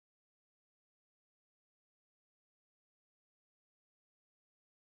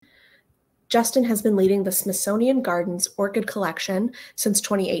Justin has been leading the Smithsonian Gardens Orchid collection since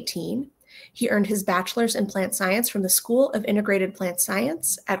 2018. He earned his bachelor's in plant science from the School of Integrated Plant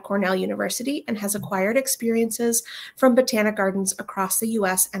Science at Cornell University and has acquired experiences from botanic gardens across the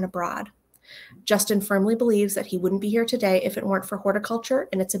U.S. and abroad. Justin firmly believes that he wouldn't be here today if it weren't for horticulture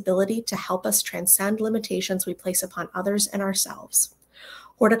and its ability to help us transcend limitations we place upon others and ourselves.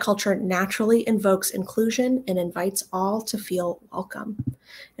 Horticulture naturally invokes inclusion and invites all to feel welcome.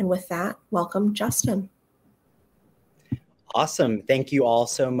 And with that, welcome, Justin. Awesome. Thank you all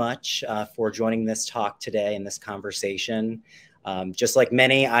so much for joining this talk today and this conversation. Just like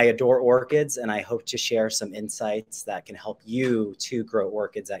many, I adore orchids, and I hope to share some insights that can help you to grow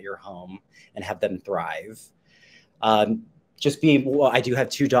orchids at your home and have them thrive. I do have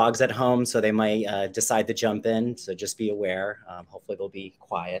 2 dogs at home, so they might decide to jump in, so just be aware. Hopefully they'll be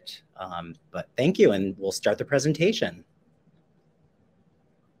quiet, but thank you, and we'll start the presentation.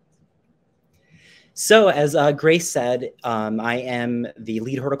 So as Grace said, I am the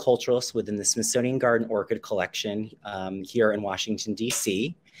lead horticulturalist within the Smithsonian Garden Orchid Collection here in Washington,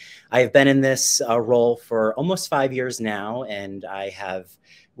 D.C. I have been in this role for almost 5 years now, and I have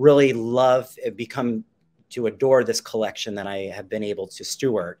really become to adore this collection that I have been able to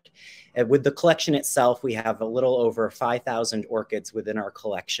steward. And with the collection itself, we have a little over 5,000 orchids within our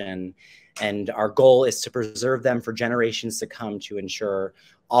collection, and our goal is to preserve them for generations to come to ensure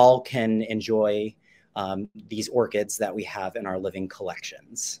all can enjoy these orchids that we have in our living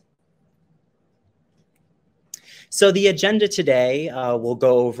collections. So the agenda today, we'll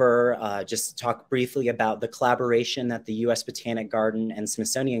go over, just talk briefly about the collaboration that the U.S. Botanic Garden and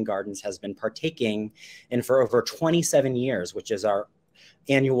Smithsonian Gardens has been partaking in for over 27 years, which is our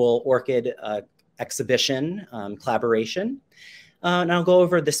annual orchid exhibition collaboration. And I'll go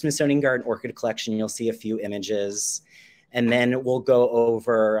over the Smithsonian Garden Orchid Collection. You'll see a few images. And then we'll go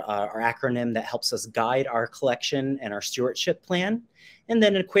over our acronym that helps us guide our collection and our stewardship plan. And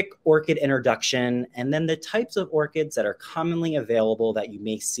then a quick orchid introduction, and then the types of orchids that are commonly available that you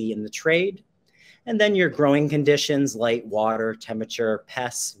may see in the trade. And then your growing conditions, light, water, temperature,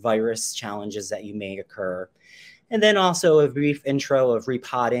 pests, virus challenges that you may occur. And then also a brief intro of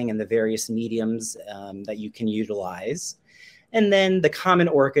repotting and the various mediums that you can utilize. And then the common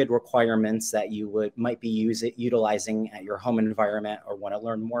orchid requirements that you might be utilizing at your home environment or want to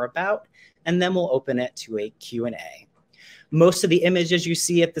learn more about. And then we'll open it to a Q&A. Most of the images you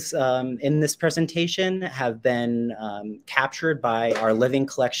see at this, in this presentation have been captured by our living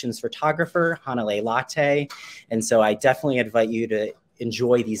collections photographer, Hanale Latte. And so I definitely invite you to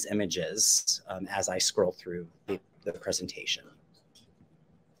enjoy these images as I scroll through the presentation.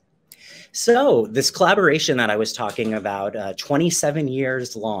 So this collaboration that I was talking about, 27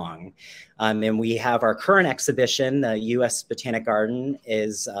 years long, and we have our current exhibition, the U.S. Botanic Garden,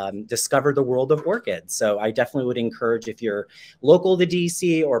 is Discover the World of Orchids. So I definitely would encourage, if you're local to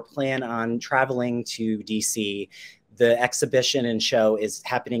DC or plan on traveling to DC, the exhibition and show is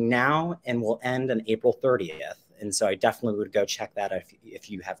happening now and will end on April 30th. And so I definitely would go check that if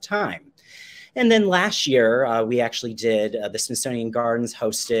you have time. And then last year, we actually did, the Smithsonian Gardens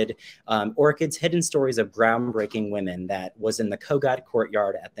hosted Orchids, Hidden Stories of Groundbreaking Women, that was in the Kogod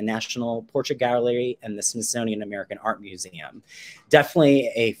Courtyard at the National Portrait Gallery and the Smithsonian American Art Museum. Definitely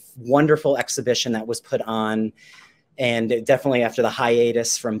a wonderful exhibition that was put on, and definitely after the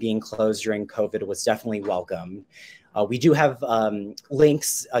hiatus from being closed during COVID was definitely welcome. We do have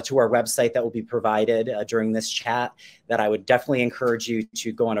links to our website that will be provided during this chat that I would definitely encourage you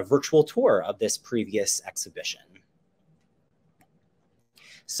to go on a virtual tour of this previous exhibition.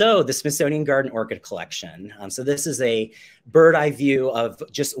 So the Smithsonian Garden Orchid Collection. So this is a bird eye view of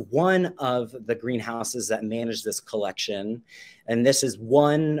just one of the greenhouses that manage this collection. And this is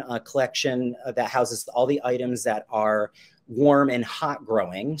one collection that houses all the items that are warm and hot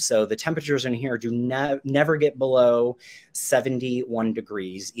growing. So the temperatures in here do never get below 71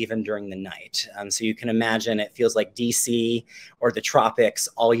 degrees, even during the night. So you can imagine it feels like DC or the tropics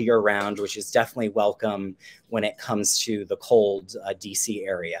all year round, which is definitely welcome when it comes to the cold DC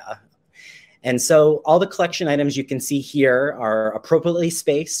area. And so all the collection items you can see here are appropriately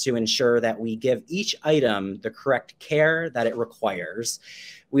spaced to ensure that we give each item the correct care that it requires.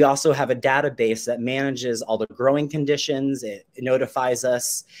 We also have a database that manages all the growing conditions. It notifies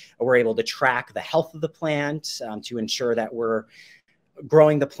us, we're able to track the health of the plant to ensure that we're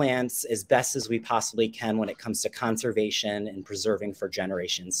growing the plants as best as we possibly can when it comes to conservation and preserving for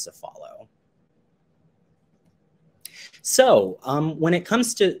generations to follow. So when it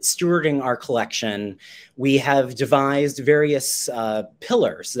comes to stewarding our collection, we have devised various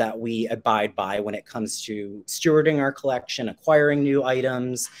pillars that we abide by when it comes to stewarding our collection, acquiring new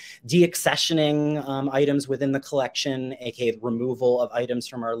items, deaccessioning items within the collection, aka the removal of items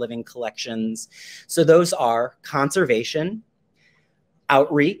from our living collections. So those are conservation,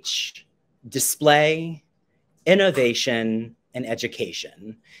 outreach, display, innovation, and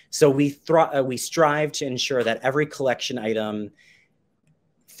education. So we strive to ensure that every collection item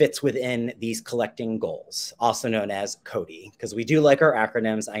fits within these collecting goals, also known as CODI, because we do like our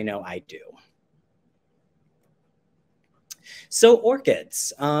acronyms. I know I do. So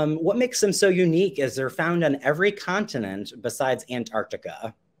orchids, what makes them so unique is they're found on every continent besides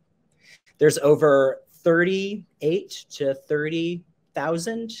Antarctica. There's over 38 to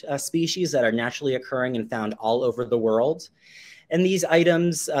 30,000 species that are naturally occurring and found all over the world. And these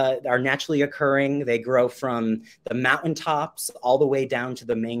items are naturally occurring. They grow from the mountaintops all the way down to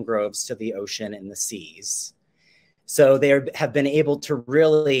the mangroves, to the ocean and the seas. So they have been able to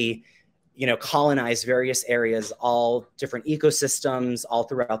really, colonize various areas, all different ecosystems all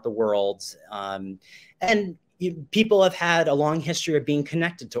throughout the world. And people have had a long history of being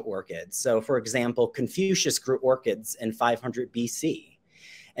connected to orchids. So for example, Confucius grew orchids in 500 BC.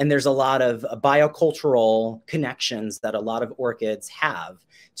 And there's a lot of biocultural connections that a lot of orchids have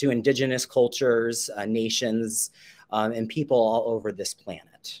to indigenous cultures, nations, and people all over this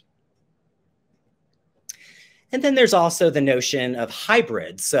planet. And then there's also the notion of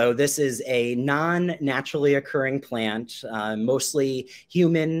hybrids. So this is a non-naturally occurring plant, mostly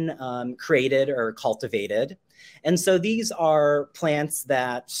human created or cultivated. And so these are plants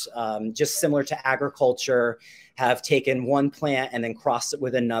that, just similar to agriculture, have taken one plant and then crossed it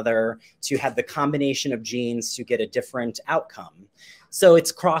with another to have the combination of genes to get a different outcome. So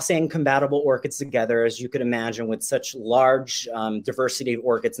it's crossing compatible orchids together, as you could imagine, with such large diversity of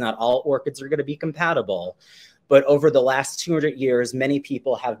orchids. Not all orchids are going to be compatible. But over the last 200 years, many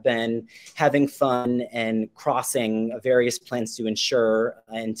people have been having fun and crossing various plants to ensure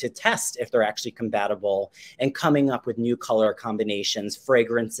and to test if they're actually compatible, and coming up with new color combinations,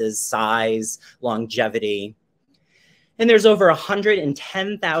 fragrances, size, longevity. And there's over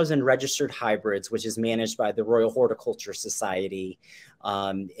 110,000 registered hybrids, which is managed by the Royal Horticulture Society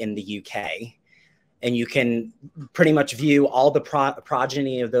in the UK. And you can pretty much view all the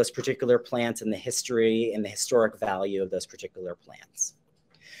progeny of those particular plants and the history and the historic value of those particular plants.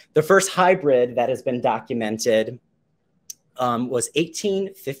 The first hybrid that has been documented was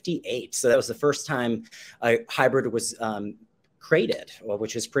 1858. So that was the first time a hybrid was created,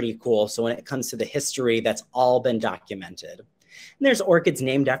 which is pretty cool. So when it comes to the history, that's all been documented. And there's orchids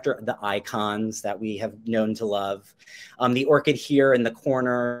named after the icons that we have known to love. The orchid here in the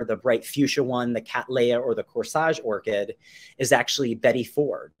corner, the bright fuchsia one, the Cattleya or the corsage orchid, is actually Betty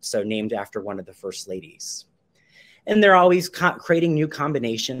Ford, so named after one of the first ladies. And they're always creating new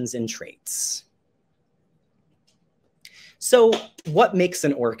combinations and traits. So what makes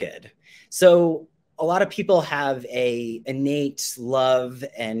an orchid? So a lot of people have an innate love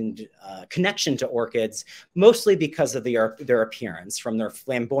and connection to orchids, mostly because of their appearance, from their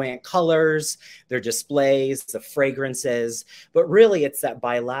flamboyant colors, their displays, the fragrances. But really, it's that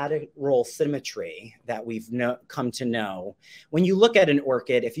bilateral symmetry that we've come to know. When you look at an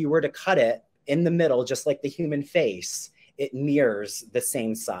orchid, if you were to cut it in the middle, just like the human face, it mirrors the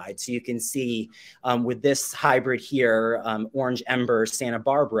same side. So you can see with this hybrid here, Orange Ember Santa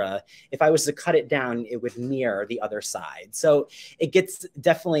Barbara, if I was to cut it down, it would mirror the other side. So it gets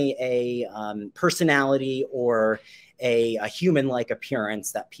definitely a personality or a human-like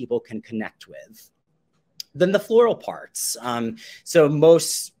appearance that people can connect with. Then the floral parts. So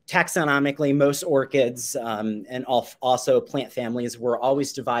taxonomically, most orchids and also plant families were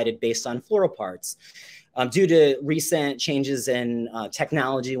always divided based on floral parts. Due to recent changes in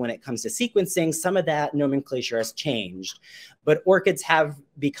technology when it comes to sequencing, some of that nomenclature has changed. But orchids have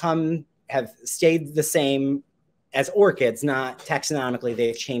stayed the same as orchids, not taxonomically.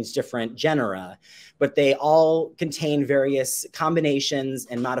 They've changed different genera, but they all contain various combinations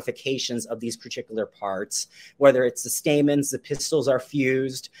and modifications of these particular parts, whether it's the stamens, the pistils are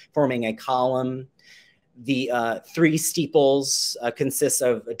fused, forming a column. The three steeples consist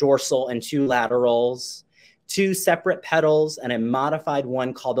of a dorsal and two laterals, two separate petals, and a modified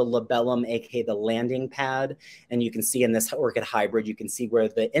one called a labellum, aka the landing pad. And you can see in this orchid hybrid, you can see where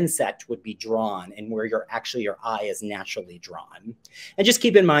the insect would be drawn and where your eye is naturally drawn. And just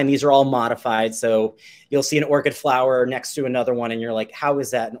keep in mind, these are all modified. So you'll see an orchid flower next to another one, and you're like, how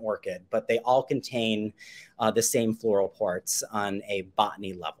is that an orchid? But they all contain the same floral parts on a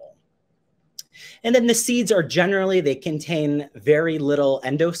botany level. And then the seeds are generally, they contain very little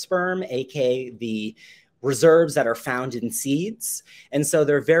endosperm, aka the reserves that are found in seeds. And so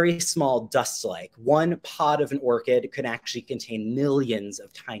they're very small, dust-like. One pod of an orchid could actually contain millions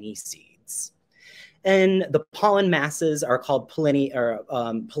of tiny seeds. And the pollen masses are called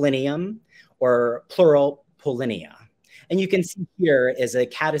pollinium, or plural pollinia. And you can see here is a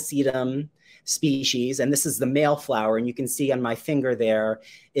catasetum species, and this is the male flower. And you can see on my finger there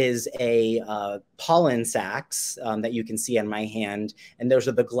is a pollen sacs that you can see on my hand. And those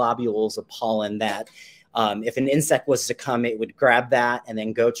are the globules of pollen that if an insect was to come, it would grab that and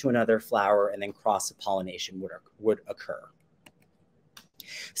then go to another flower, and then cross-pollination would occur.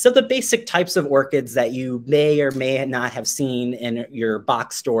 So the basic types of orchids that you may or may not have seen in your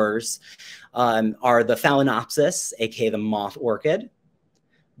box stores are the Phalaenopsis, aka the moth orchid,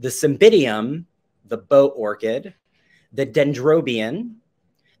 the Cymbidium, the boat orchid, the Dendrobium,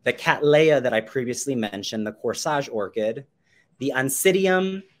 the Cattleya that I previously mentioned, the corsage orchid, the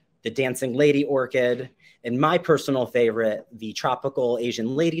Oncidium, the dancing lady orchid, and my personal favorite, the tropical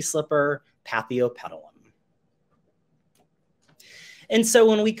Asian lady slipper, Paphiopedilum. And so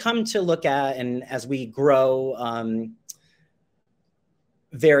when we come to look at, and as we grow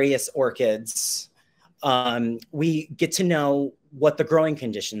various orchids, we get to know what the growing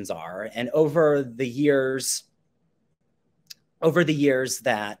conditions are. And over the years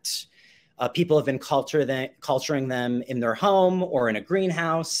that people have been culturing them in their home or in a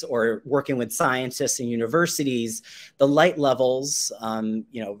greenhouse or working with scientists and universities, the light levels,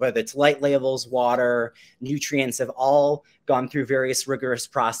 whether it's light levels, water, nutrients, have all gone through various rigorous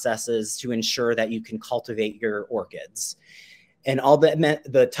processes to ensure that you can cultivate your orchids. And all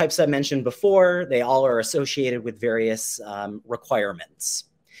the types I mentioned before, they all are associated with various requirements.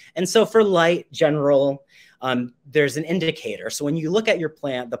 And so for light, general, there's an indicator. So when you look at your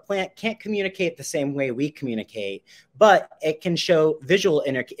plant, the plant can't communicate the same way we communicate, but it can show visual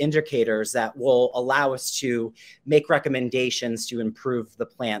indicators that will allow us to make recommendations to improve the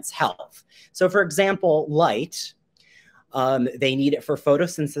plant's health. So for example, light, they need it for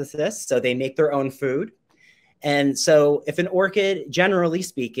photosynthesis, so they make their own food. And so if an orchid, generally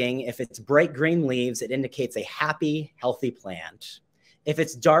speaking, if it's bright green leaves, it indicates a happy, healthy plant. If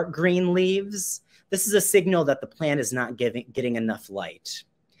it's dark green leaves, this is a signal that the plant is not getting enough light.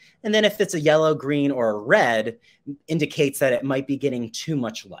 And then if it's a yellow, green, or a red, indicates that it might be getting too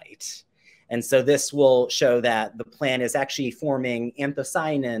much light. And so this will show that the plant is actually forming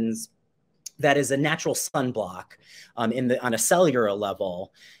anthocyanins, that is a natural sunblock on a cellular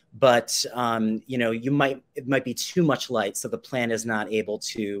level. But it might be too much light, so the plant is not able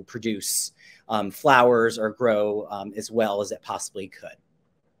to produce flowers or grow as well as it possibly could.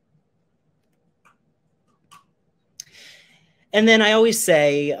 And then I always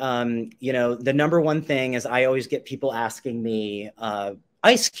say, the number one thing is I always get people asking me,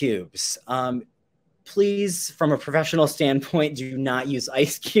 ice cubes. Please, from a professional standpoint, do not use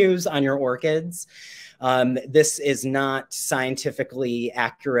ice cubes on your orchids. This is not scientifically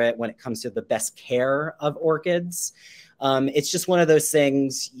accurate when it comes to the best care of orchids. It's just one of those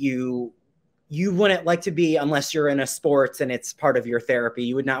things you wouldn't like to be, unless you're in a sports and it's part of your therapy,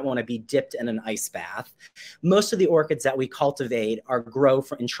 you would not want to be dipped in an ice bath. Most of the orchids that we cultivate grow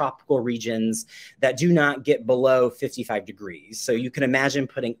in tropical regions that do not get below 55 degrees. So you can imagine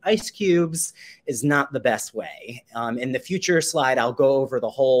putting ice cubes is not the best way. In the future slide, I'll go over the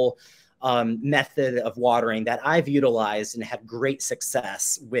whole method of watering that I've utilized and had great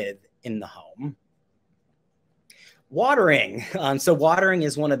success with in the home. Watering. So watering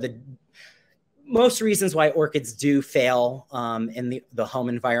is one of the most reasons why orchids do fail in the home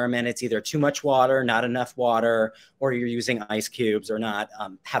environment. It's either too much water, not enough water, or you're using ice cubes or not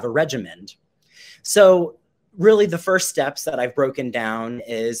have a regimen. So really the first steps that I've broken down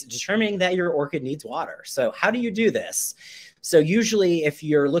is determining that your orchid needs water. So how do you do this? So usually if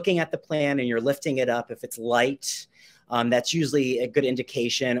you're looking at the plant and you're lifting it up, if it's light, that's usually a good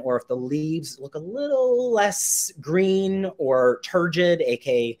indication. Or if the leaves look a little less green or turgid,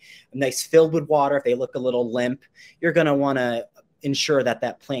 aka nice filled with water, if they look a little limp, you're going to want to ensure that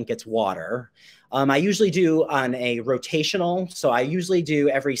that plant gets water. I usually do on a rotational. So I usually do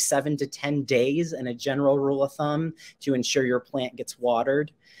every 7 to 10 days in a general rule of thumb to ensure your plant gets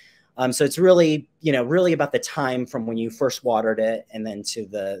watered. So it's really, really about the time from when you first watered it and then to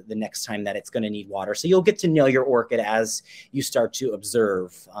the next time that it's going to need water. So you'll get to know your orchid as you start to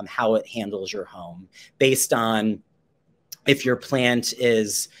observe how it handles your home based on if your plant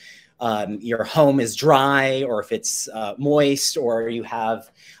is your home is dry, or if it's moist, or you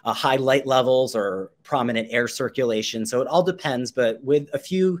have high light levels or prominent air circulation. So it all depends, but with a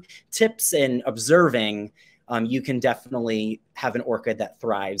few tips and observing, you can definitely have an orchid that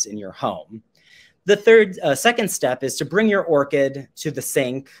thrives in your home. The second step is to bring your orchid to the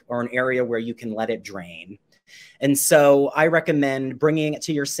sink or an area where you can let it drain. And so I recommend bringing it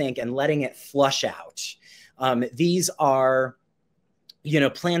to your sink and letting it flush out. These are,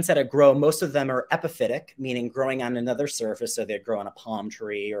 plants that grow, most of them are epiphytic, meaning growing on another surface. So they'd grow on a palm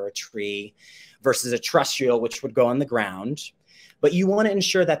tree or a tree versus a terrestrial, which would go on the ground. But you want to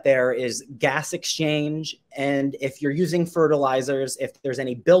ensure that there is gas exchange. And if you're using fertilizers, if there's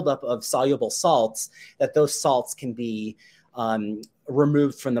any buildup of soluble salts, that those salts can be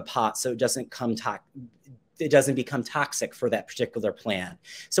removed from the pot so it doesn't become toxic for that particular plant.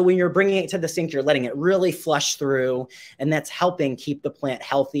 So when you're bringing it to the sink, you're letting it really flush through, and that's helping keep the plant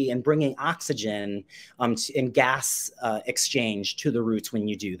healthy and bringing oxygen and gas exchange to the roots when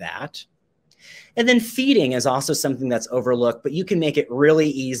you do that. And then feeding is also something that's overlooked, but you can make it really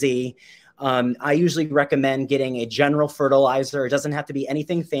easy. I usually recommend getting a general fertilizer. It doesn't have to be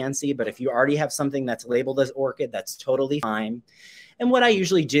anything fancy, but if you already have something that's labeled as orchid, that's totally fine. And what I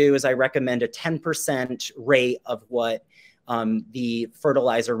usually do is I recommend a 10% rate of what the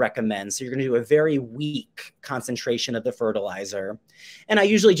fertilizer recommends. So you're going to do a very weak concentration of the fertilizer. And I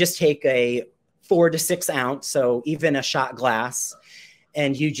usually just take a 4 to 6 ounce, so even a shot glass,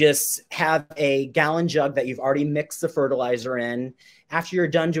 and you just have a gallon jug that you've already mixed the fertilizer in. After you're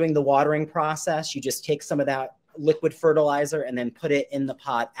done doing the watering process, you just take some of that liquid fertilizer and then put it in the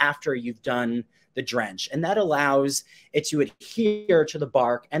pot after you've done the drench. And that allows it to adhere to the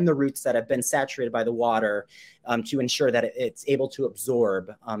bark and the roots that have been saturated by the water to ensure that it's able to absorb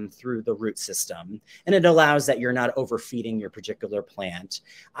through the root system. And it allows that you're not overfeeding your particular plant.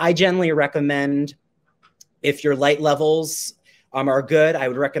 I generally recommend, if your light levels are good, I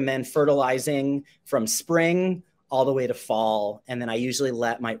would recommend fertilizing from spring all the way to fall. And then I usually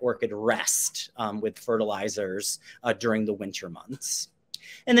let my orchid rest with fertilizers during the winter months.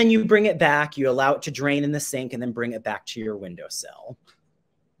 And then you bring it back, you allow it to drain in the sink, and then bring it back to your windowsill.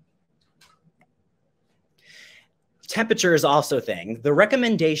 Temperature is also a thing. The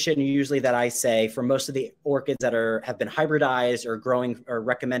recommendation usually that I say for most of the orchids that have been hybridized or growing or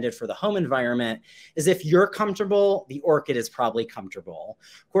recommended for the home environment is if you're comfortable, the orchid is probably comfortable.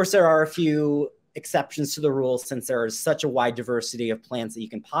 Of course, there are a few exceptions to the rule since there is such a wide diversity of plants that you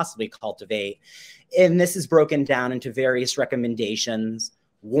can possibly cultivate. And this is broken down into various recommendations: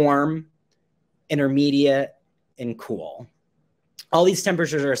 warm, intermediate, and cool. All these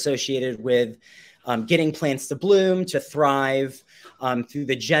temperatures are associated with getting plants to bloom, to thrive through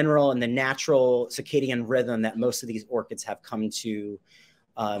the general and the natural circadian rhythm that most of these orchids have come to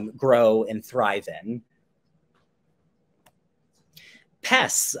grow and thrive in.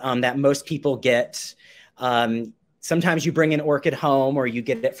 Pests that most people get. Sometimes you bring an orchid home or you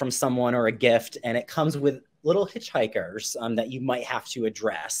get it from someone or a gift, and it comes with little hitchhikers that you might have to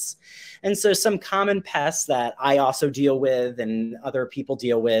address. And so some common pests that I also deal with and other people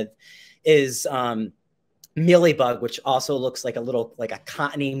deal with is mealybug, which also looks like a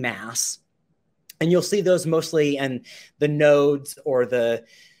cottony mass. And you'll see those mostly in the nodes or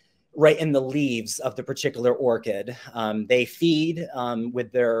right in the leaves of the particular orchid. They feed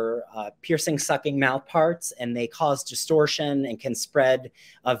with their piercing, sucking mouth parts, and they cause distortion and can spread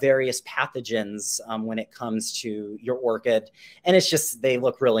various pathogens when it comes to your orchid. And they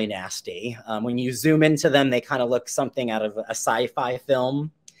look really nasty. When you zoom into them, they kind of look something out of a sci-fi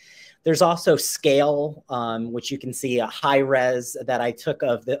film. There's also scale, which you can see a high res that I took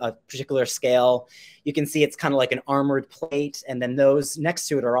of a particular scale. You can see it's kind of like an armored plate. And then those next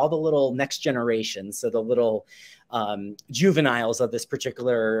to it are all the little next generation. So the little juveniles of this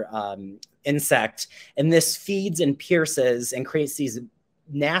particular insect. And this feeds and pierces and creates these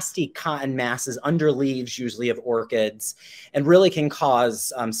nasty cotton masses under leaves, usually of orchids, and really can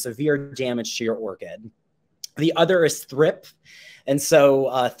cause severe damage to your orchid. The other is thrip. And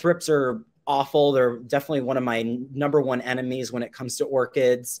so thrips are awful. They're definitely one of my #1 enemies when it comes to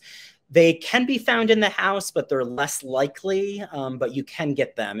orchids. They can be found in the house, but they're less likely, but you can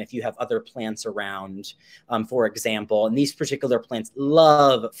get them if you have other plants around, for example. And these particular plants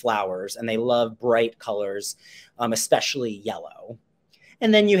love flowers, and they love bright colors, especially yellow.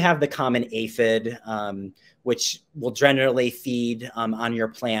 And then you have the common aphid, which will generally feed on your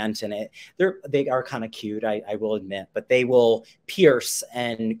plant. And they are kind of cute, I will admit, but they will pierce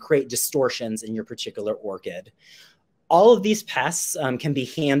and create distortions in your particular orchid. All of these pests can be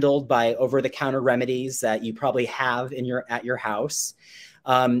handled by over-the-counter remedies that you probably have at your house.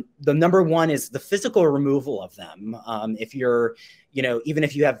 The number one is the physical removal of them. If you're, even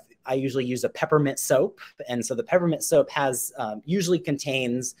if you have, I usually use a peppermint soap. And so the peppermint soap has, usually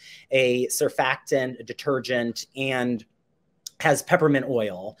contains a surfactant, a detergent, and has peppermint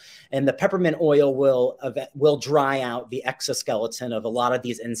oil, and the peppermint oil will dry out the exoskeleton of a lot of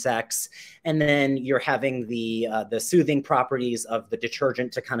these insects, and then you're having the soothing properties of the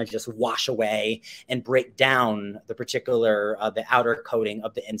detergent to kind of just wash away and break down the particular the outer coating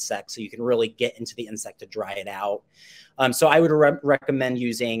of the insect, so you can really get into the insect to dry it out. So I would recommend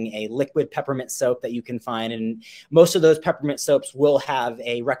using a liquid peppermint soap that you can find, and most of those peppermint soaps will have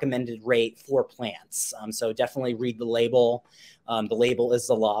a recommended rate for plants. So definitely read the label. The label is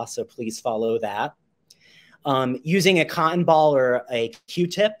the law, so please follow that. Using a cotton ball or a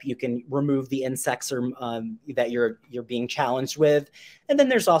Q-tip, you can remove the insects that you're being challenged with. And then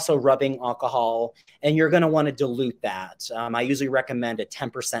there's also rubbing alcohol, and you're going to want to dilute that. I usually recommend a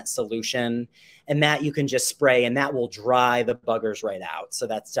 10% solution, and that you can just spray, and that will dry the buggers right out. So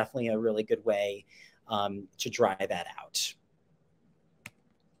that's definitely a really good way to dry that out.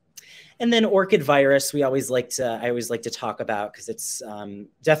 And then orchid virus, I always like to talk about, because it's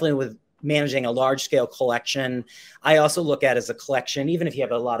definitely with managing a large scale collection. I also look at it as a collection, even if you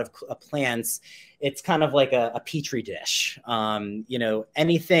have a lot of plants, it's kind of like a petri dish.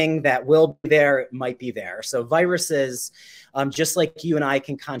 Anything that will be there might be there. So viruses, just like you and I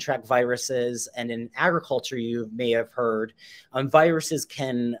can contract viruses, and in agriculture, you may have heard, viruses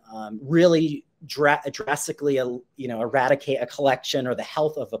can really drastically, eradicate a collection or the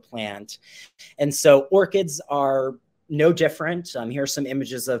health of a plant. And so orchids are no different. Here are some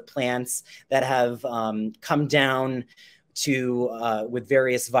images of plants that have come down to with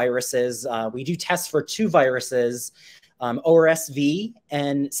various viruses. We do tests for 2 viruses, ORSV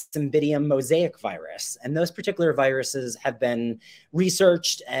and Cymbidium mosaic virus. And those particular viruses have been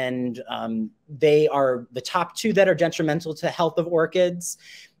researched, and they are the top 2 that are detrimental to health of orchids.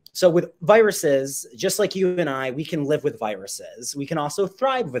 So with viruses, just like you and I, we can live with viruses. We can also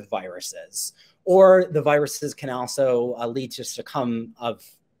thrive with viruses, or the viruses can also lead to succumb of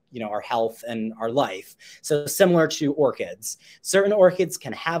our health and our life. So similar to orchids, certain orchids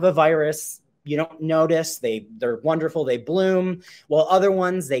can have a virus. You don't notice, they're wonderful, they bloom, while other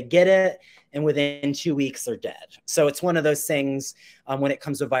ones, they get it, and within 2 weeks they're dead. So it's one of those things when it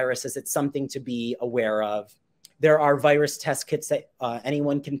comes to viruses, it's something to be aware of. There are virus test kits that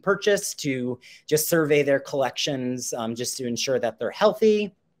anyone can purchase to just survey their collections, just to ensure that they're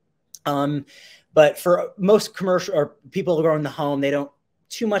healthy. But for most commercial or people who grow in the home, they don't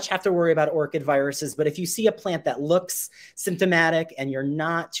too much have to worry about orchid viruses. But if you see a plant that looks symptomatic and you're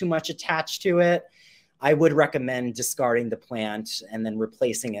not too much attached to it, I would recommend discarding the plant and then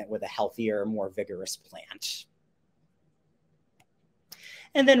replacing it with a healthier, more vigorous plant.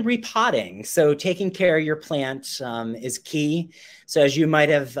 And then repotting. So taking care of your plant is key. So as you might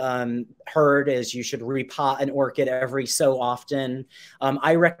have heard, is you should repot an orchid every so often.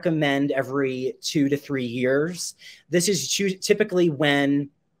 I recommend every 2 to 3 years. This is typically when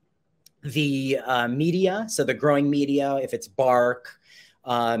the media, so the growing media, if it's bark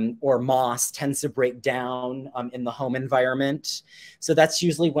or moss, tends to break down in the home environment. So that's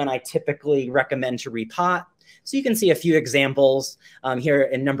usually when I typically recommend to repot. So you can see a few examples here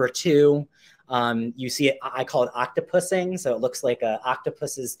in number 2. You see it, I call it octopussing. So it looks like an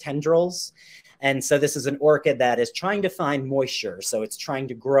octopus's tendrils. And so this is an orchid that is trying to find moisture. So it's trying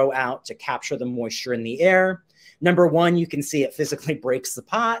to grow out to capture the moisture in the air. Number 1, you can see it physically breaks the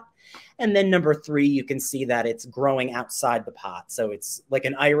pot. And then number 3, you can see that it's growing outside the pot. So it's like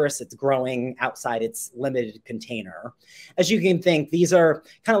an iris, it's growing outside its limited container. As you can think, these are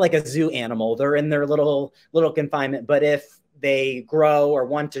kind of like a zoo animal. They're in their little confinement, but if they grow or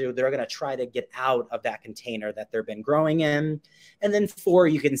want to, they're going to try to get out of that container that they've been growing in. And then 4,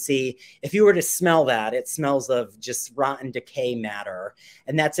 you can see, if you were to smell that, it smells of just rotten decay matter.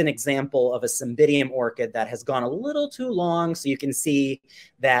 And that's an example of a Cymbidium orchid that has gone a little too long. So you can see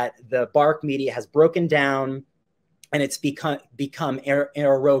that the bark media has broken down and it's become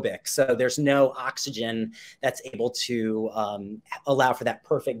aerobic. So there's no oxygen that's able to allow for that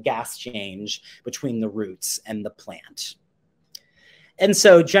perfect gas change between the roots and the plant. And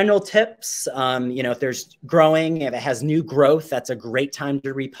so general tips, if there's growing, if it has new growth, that's a great time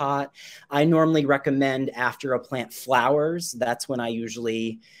to repot. I normally recommend after a plant flowers. That's when I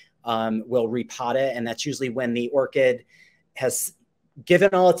usually will repot it. And that's usually when the orchid has given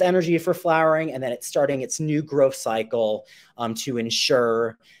all its energy for flowering, and then it's starting its new growth cycle to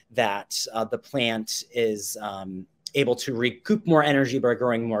ensure that the plant is able to recoup more energy by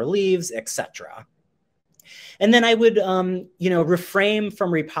growing more leaves, etc. And then I would, refrain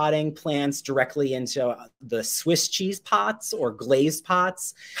from repotting plants directly into the Swiss cheese pots or glazed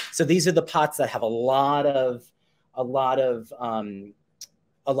pots. So these are the pots that have a lot of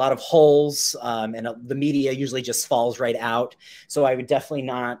holes, and the media usually just falls right out. So I would definitely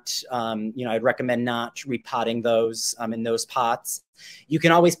not, I'd recommend not repotting those in those pots. You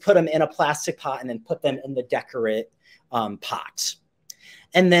can always put them in a plastic pot and then put them in the decorate pot.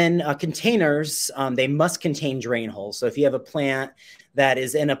 And then containers, they must contain drain holes. So if you have a plant that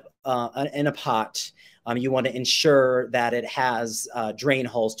is in a pot, you want to ensure that it has drain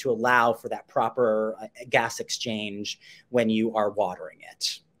holes to allow for that proper gas exchange when you are watering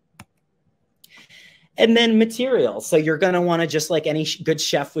it. And then materials. So you're going to want to, just like any good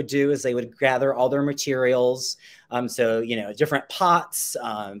chef would do, is they would gather all their materials. Different pots,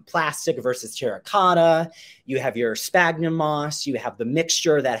 plastic versus terracotta. You have your sphagnum moss. You have the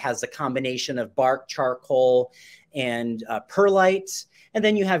mixture that has a combination of bark, charcoal, and perlite. And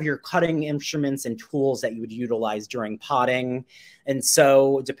then you have your cutting instruments and tools that you would utilize during potting. And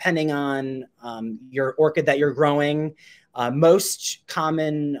so depending on your orchid that you're growing, most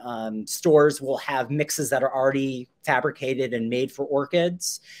common stores will have mixes that are already fabricated and made for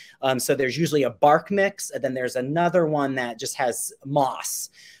orchids. So there's usually a bark mix, and then there's another one that just has moss.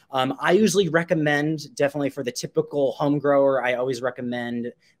 I usually recommend, definitely for the typical home grower, I always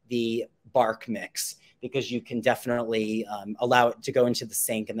recommend the bark mix, because you can definitely allow it to go into the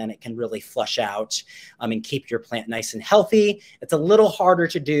sink, and then it can really flush out and keep your plant nice and healthy. It's a little harder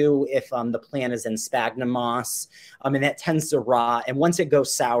to do if the plant is in sphagnum moss, and that tends to rot. And once it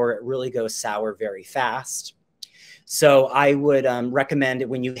goes sour, it really goes sour very fast. So I would recommend,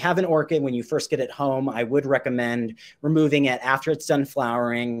 when you have an orchid, when you first get it home, I would recommend removing it after it's done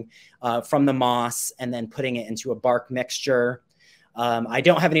flowering from the moss, and then putting it into a bark mixture. I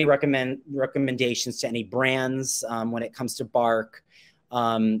don't have any recommendations to any brands when it comes to bark,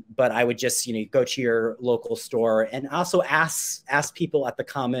 but I would just go to your local store and also ask people at the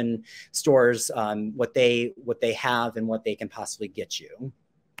common stores what they have and what they can possibly get you.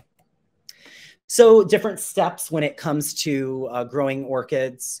 So different steps when it comes to growing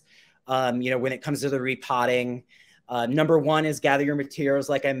orchids. When it comes to the repotting. Number one is gather your materials,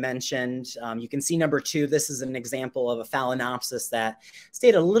 like I mentioned. You can see number two, this is an example of a Phalaenopsis that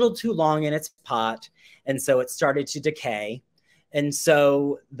stayed a little too long in its pot, and so it started to decay. And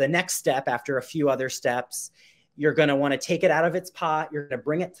so the next step, after a few other steps, you're going to want to take it out of its pot, you're going to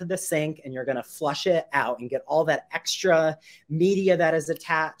bring it to the sink, and you're going to flush it out and get all that extra media that is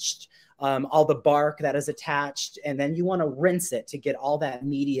attached, all the bark that is attached, and then you want to rinse it to get all that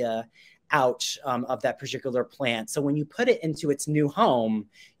media out of that particular plant. So when you put it into its new home,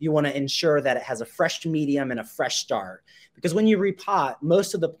 you want to ensure that it has a fresh medium and a fresh start. Because when you repot,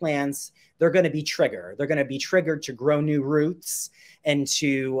 most of the plants, they're going to be triggered. They're going to be triggered to grow new roots and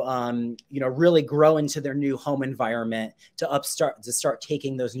to really grow into their new home environment, to start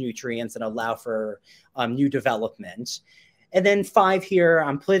taking those nutrients and allow for new development. And then 5 here,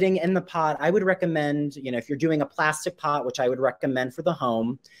 I'm putting in the pot. I would recommend, if you're doing a plastic pot, which I would recommend for the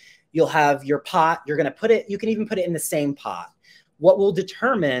home, you'll have your pot, you're going to put it, you can even put it in the same pot. What will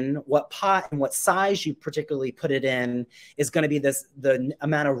determine what pot and what size you particularly put it in is going to be the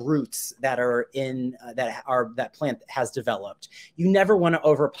amount of roots that are in that plant has developed. You never want to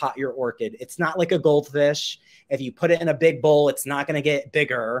overpot your orchid. It's not like a goldfish. If you put it in a big bowl, it's not going to get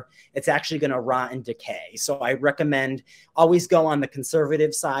bigger. It's actually going to rot and decay. So I recommend always go on the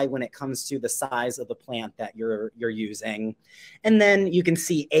conservative side when it comes to the size of the plant that you're using. And then you can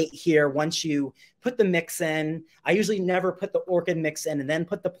see 8 here. Once you put the mix in, I usually never put the orchid mix in and then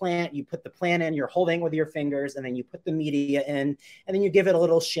put the plant. You put the plant in, you're holding it with your fingers, and then you put the media in, and then you give it a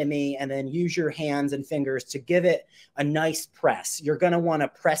little shimmy, and then use your hands and fingers to give it a nice press. You're going to want to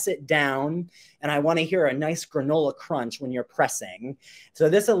press it down, and I want to hear a nice granola crunch when you're pressing. So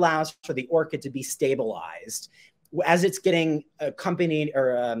this allows for the orchid to be stabilized. As it's getting accompanied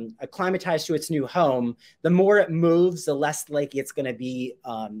or acclimatized to its new home, the more it moves, the less likely it's going to be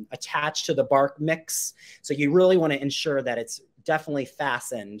attached to the bark mix. So you really want to ensure that it's definitely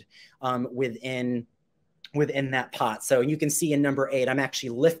fastened within that pot. So you can see in number 8, I'm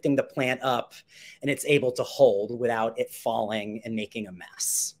actually lifting the plant up, and it's able to hold without it falling and making a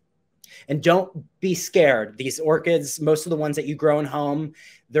mess. And don't be scared. These orchids, most of the ones that you grow in home,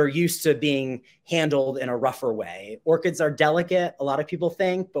 they're used to being handled in a rougher way. Orchids are delicate, a lot of people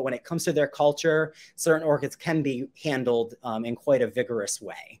think, but when it comes to their culture, certain orchids can be handled in quite a vigorous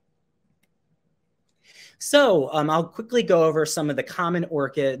way. So I'll quickly go over some of the common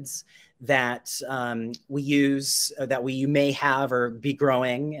orchids that we use, that you may have or be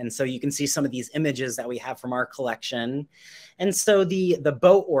growing. And so you can see some of these images that we have from our collection. And so the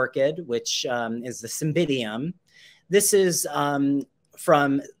boat orchid, which is the Cymbidium, this is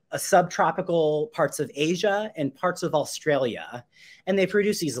from subtropical parts of Asia and parts of Australia. And they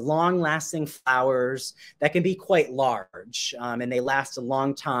produce these long-lasting flowers that can be quite large, and they last a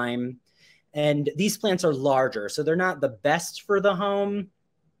long time. And these plants are larger, so they're not the best for the home.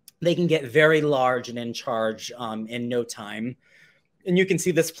 They can get very large and in charge in no time. And you can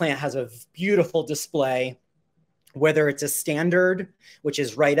see this plant has a beautiful display, whether it's a standard, which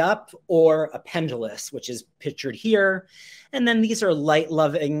is right up, or a pendulous, which is pictured here. And then these are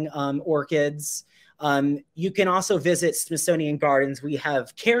light-loving orchids. You can also visit Smithsonian Gardens. We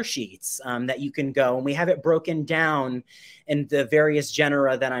have care sheets that you can go, and we have it broken down in the various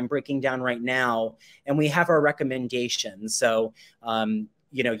genera that I'm breaking down right now. And we have our recommendations. So,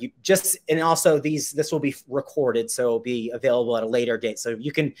 you know, and also this will be recorded, so it'll be available at a later date. So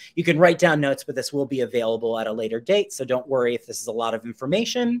you can write down notes, but this will be available at a later date. So don't worry if this is a lot of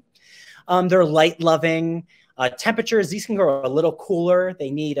information. They're light-loving. Temperatures, these can grow a little cooler.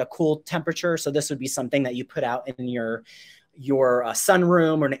 They need a cool temperature. So this would be something that you put out in your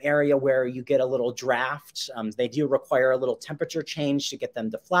sunroom or an area where you get a little draft. They do require a little temperature change to get them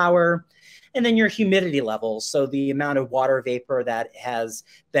to flower. And then your humidity levels, so the amount of water vapor that has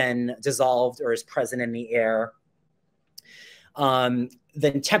been dissolved or is present in the air.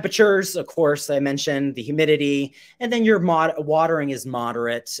 Then temperatures, of course, I mentioned the humidity, and then your watering is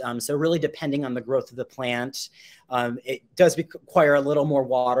moderate. So really depending on the growth of the plant, it does require a little more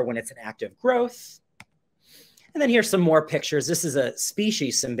water when it's in active growth. And then here's some more pictures. This is a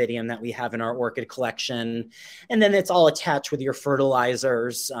species Cymbidium that we have in our orchid collection. And then it's all attached with your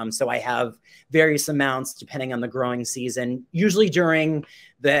fertilizers. So I have various amounts depending on the growing season. Usually during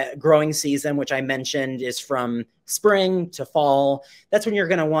the growing season, which I mentioned is from spring to fall, that's when you're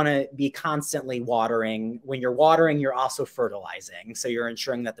going to want to be constantly watering. When you're watering, you're also fertilizing. So you're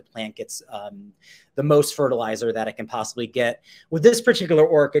ensuring that the plant gets the most fertilizer that it can possibly get. With this particular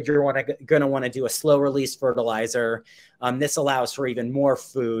orchid, you're going to want to do a slow release fertilizer. This allows for even more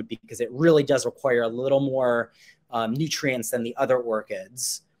food because it really does require a little more nutrients than the other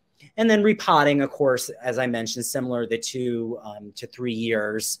orchids. And then repotting, of course, as I mentioned, similar to 2 to 3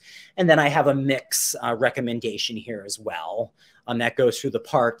 years. And then I have a mix recommendation here as well that goes through the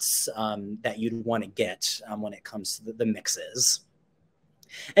parts that you'd want to get when it comes to the mixes.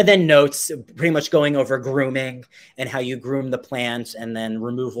 And then notes, pretty much going over grooming and how you groom the plant, and then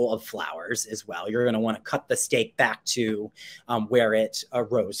removal of flowers as well. You're going to want to cut the stake back to where it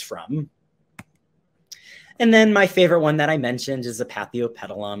arose from. And then my favorite one that I mentioned is the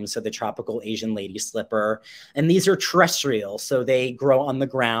Phalaenopsis, so the tropical Asian lady slipper. And these are terrestrial, so they grow on the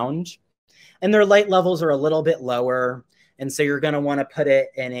ground. And their light levels are a little bit lower. And so you're going to want to put it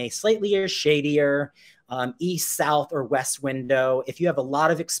in a slightly shadier east, south, or west window. If you have a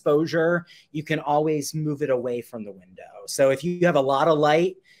lot of exposure, you can always move it away from the window. So if you have a lot of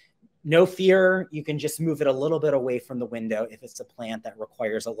light, no fear, you can just move it a little bit away from the window if it's a plant that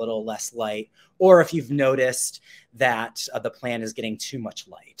requires a little less light, or if you've noticed that the plant is getting too much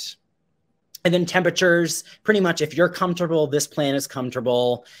light. And then temperatures, pretty much if you're comfortable, this plant is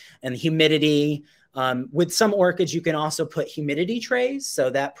comfortable. And humidity, with some orchids, you can also put humidity trays. So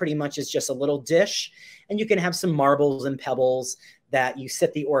that pretty much is just a little dish. And you can have some marbles and pebbles that you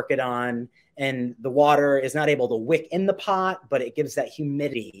sit the orchid on, and the water is not able to wick in the pot, but it gives that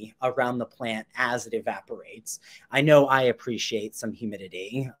humidity around the plant as it evaporates. I know I appreciate some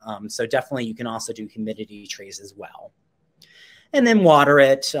humidity. So definitely you can also do humidity trays as well. And then water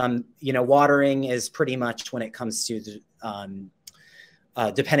it. You know, watering is pretty much when it comes to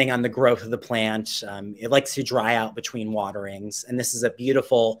the, depending on the growth of the plant, it likes to dry out between waterings. And this is a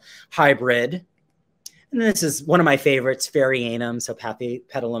beautiful hybrid. And this is one of my favorites, Phalaenopsis, so Phalaenopsis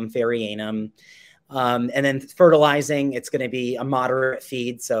Phalaenopsis. And then fertilizing, it's going to be a moderate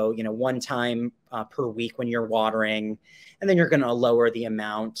feed. So, you know, 1 time per week when you're watering. And then you're going to lower the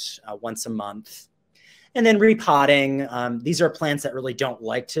amount once a month. And then repotting. These are plants that really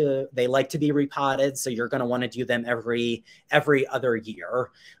they like to be repotted. So you're going to want to do them every other year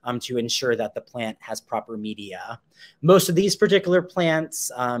to ensure that the plant has proper media. Most of these particular plants,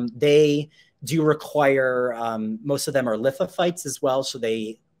 they do require, most of them are lithophytes as well. So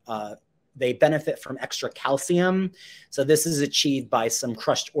they benefit from extra calcium. So this is achieved by some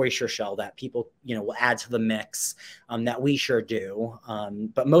crushed oyster shell that people, you know, will add to the mix, that we sure do.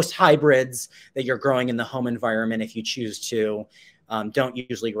 But most hybrids that you're growing in the home environment, if you choose to, don't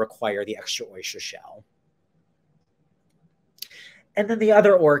usually require the extra oyster shell. And then the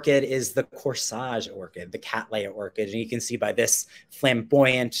other orchid is the corsage orchid, the Cattleya orchid. And you can see by this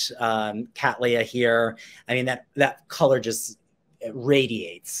flamboyant Cattleya here, I mean, that color just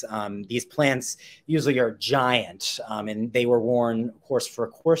radiates. These plants usually are giant, and they were worn, of course, for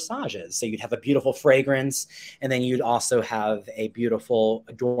corsages. So you'd have a beautiful fragrance, and then you'd also have a beautiful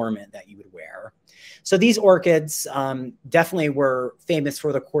adornment that you would wear. So these orchids definitely were famous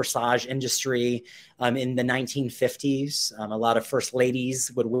for the corsage industry in the 1950s. A lot of first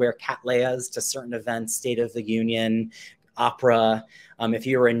ladies would wear Cattleyas to certain events, State of the Union, opera. If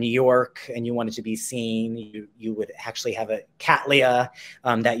you were in New York and you wanted to be seen, you would actually have a Cattleya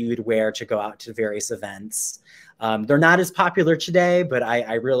that you would wear to go out to various events. They're not as popular today, but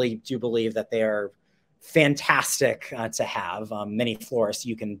I really do believe that they are fantastic to have. Many florists,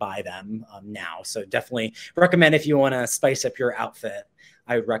 you can buy them now. So definitely recommend, if you want to spice up your outfit,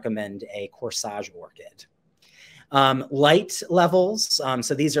 I would recommend a corsage orchid. Light levels.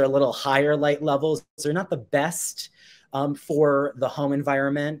 So these are a little higher light levels. They're not the best for the home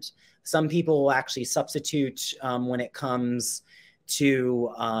environment. Some people will actually substitute when it comes to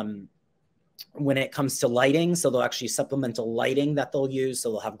lighting. So they'll actually supplemental lighting that they'll use.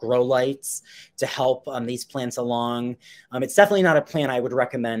 So they'll have grow lights to help these plants along. It's definitely not a plant I would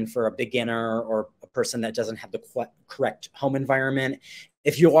recommend for a beginner or a person that doesn't have the correct home environment.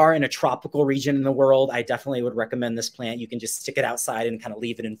 If you are in a tropical region in the world, I definitely would recommend this plant. You can just stick it outside and kind of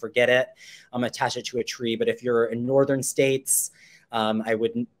leave it and forget it. Attach it to a tree. But if you're in northern states, I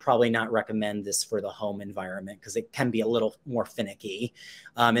would probably not recommend this for the home environment because it can be a little more finicky.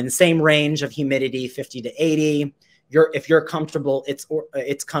 In the same range of humidity, 50 to 80. If you're comfortable,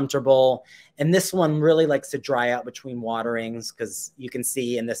 it's comfortable. And this one really likes to dry out between waterings because you can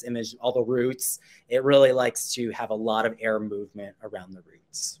see in this image all the roots. It really likes to have a lot of air movement around the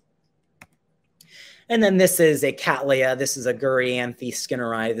roots. And then this is a Cattleya. This is a Gurianthe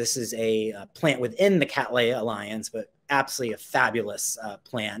skinneri. This is a plant within the Cattleya Alliance, but absolutely a fabulous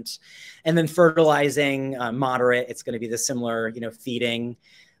plant. And then fertilizing, moderate. It's going to be the similar, feeding.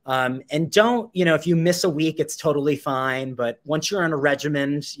 And don't, if you miss a week, it's totally fine. But once you're on a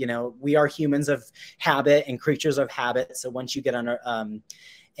regimen, we are humans of habit and creatures of habit. So once you get on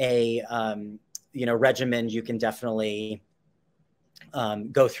a regimen, you can definitely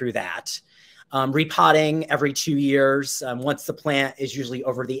go through that. Repotting every 2 years. Once the plant is usually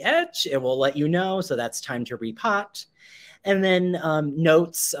over the edge, it will let you know. So that's time to repot. And then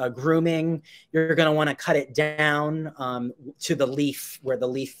notes, grooming, you're going to want to cut it down to the leaf, where the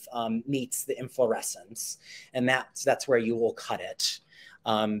leaf meets the inflorescence. And that's where you will cut it.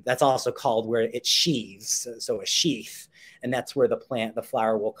 That's also called where it sheaves, so a sheath. And that's where the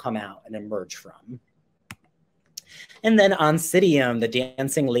flower will come out and emerge from. And then Oncidium, the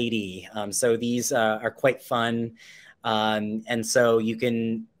dancing lady. So these are quite fun. And so you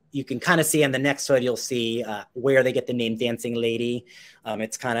can kind of see on the next slide, you'll see where they get the name dancing lady.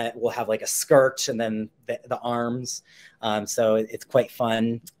 It's kind of, we'll have like a skirt and then the arms. So it's quite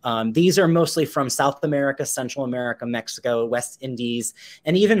fun. These are mostly from South America, Central America, Mexico, West Indies,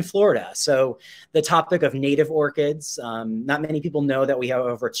 and even Florida. So the topic of native orchids, not many people know that we have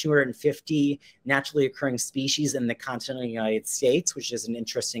over 250 naturally occurring species in the continental United States, which is an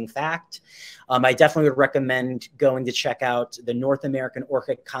interesting fact. I definitely would recommend going to check out the North American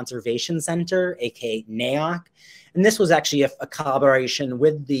Orchid Conservation Center, aka NAOC. And this was actually a collaboration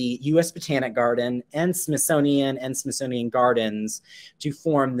with the U.S. Botanic Garden and Smithsonian Gardens to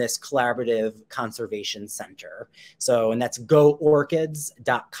form this collaborative conservation center. So, and that's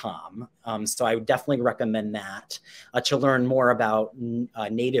goorchids.com. So I would definitely recommend that to learn more about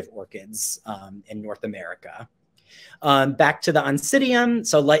native orchids in North America. Back to the Oncidium.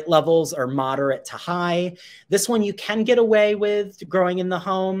 So light levels are moderate to high. This one you can get away with growing in the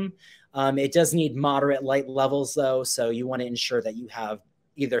home. It does need moderate light levels though. So you want to ensure that you have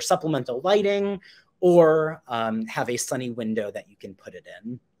either supplemental lighting or have a sunny window that you can put it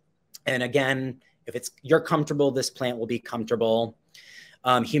in. And again, if you're comfortable, this plant will be comfortable.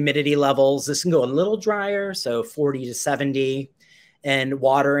 Humidity levels, this can go a little drier, so 40 to 70. And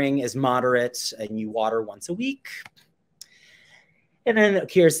watering is moderate, and you water once a week. And then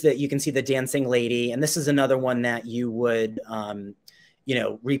here's you can see the dancing lady. And this is another one that you would,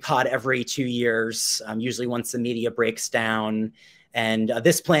 repot every 2 years, usually once the media breaks down. And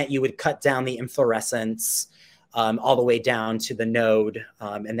this plant, you would cut down the inflorescence all the way down to the node.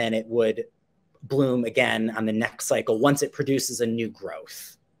 And then it would bloom again on the next cycle once it produces a new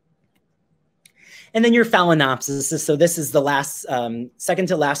growth. And then your Phalaenopsis. So this is the last, second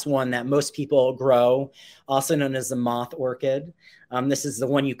to last one that most people grow, also known as the moth orchid. This is the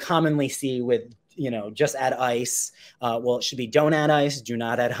one you commonly see with just add ice. Well, it should be don't add ice, do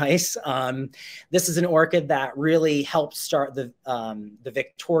not add ice. This is an orchid that really helped start the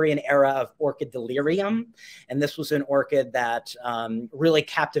Victorian era of orchid delirium. And this was an orchid that really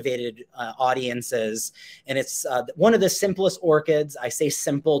captivated audiences. And it's one of the simplest orchids. I say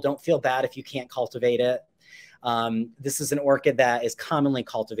simple, don't feel bad if you can't cultivate it. This is an orchid that is commonly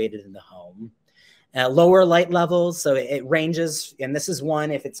cultivated in the home. Lower light levels, so it ranges, and this is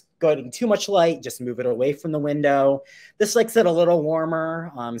one, if it's getting too much light, just move it away from the window. This likes it a little warmer,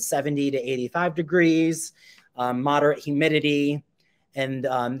 70 to 85 degrees, moderate humidity, and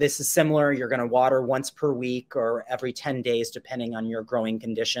this is similar. You're going to water once per week or every 10 days, depending on your growing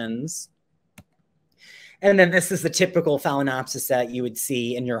conditions. And then this is the typical Phalaenopsis that you would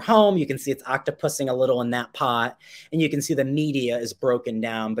see in your home. You can see it's octopussing a little in that pot, and you can see the media is broken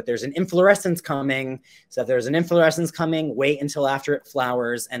down, but there's an inflorescence coming. So if there's an inflorescence coming, wait until after it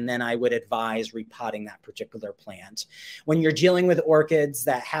flowers, and then I would advise repotting that particular plant. When you're dealing with orchids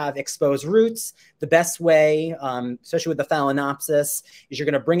that have exposed roots, the best way, especially with the Phalaenopsis, is you're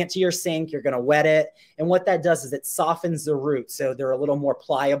going to bring it to your sink, you're going to wet it, and what that does is it softens the roots, so they're a little more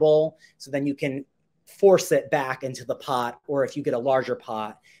pliable, so then you can force it back into the pot, or if you get a larger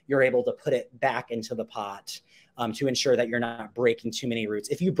pot, you're able to put it back into the pot to ensure that you're not breaking too many roots.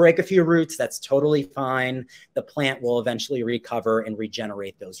 If you break a few roots, that's totally fine. The plant will eventually recover and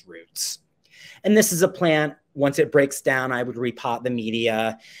regenerate those roots. And this is a plant, once it breaks down, I would repot the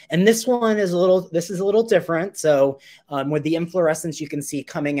media. And this one is a little different. So with the inflorescence you can see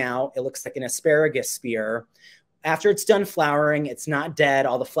coming out, it looks like an asparagus spear. After it's done flowering, it's not dead,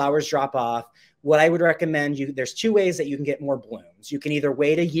 all the flowers drop off. What I would recommend there's two ways that you can get more blooms. You can either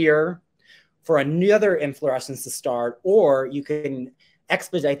wait a year for another inflorescence to start, or you can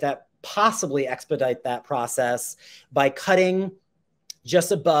possibly expedite that process by cutting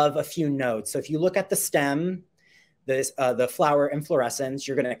just above a few nodes. So if you look at the stem, the flower inflorescence,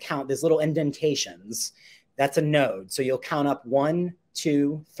 you're going to count these little indentations. That's a node. So you'll count up 1,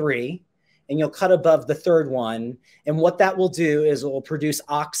 2, 3. And you'll cut above the third one. And what that will do is it will produce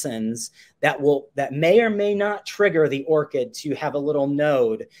auxins that may or may not trigger the orchid to have a little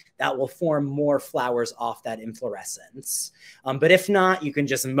node that will form more flowers off that inflorescence. But if not, you can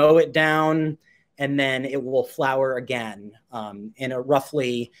just mow it down and then it will flower again in a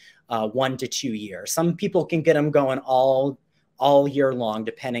roughly 1 to 2 years. Some people can get them going all year long,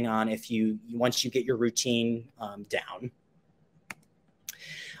 depending on once you get your routine down.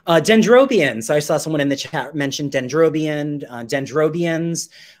 Dendrobiums. I saw someone in the chat mention dendrobiums,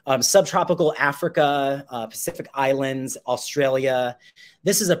 subtropical Africa, Pacific Islands, Australia.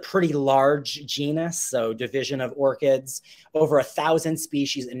 This is a pretty large genus, so division of orchids, over 1,000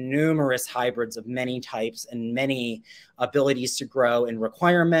 species and numerous hybrids of many types and many abilities to grow and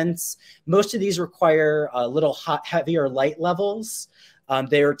requirements. Most of these require a little heavier light levels.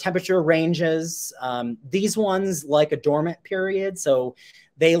 Their temperature ranges. These ones like a dormant period, so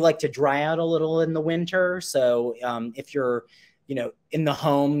they like to dry out a little in the winter. So if you're, in the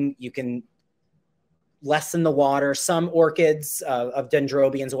home, you can lessen the water. Some orchids of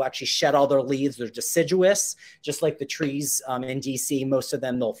dendrobiums will actually shed all their leaves. They're deciduous, just like the trees in DC. Most of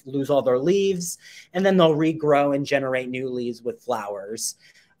them, they'll lose all their leaves, and then they'll regrow and generate new leaves with flowers.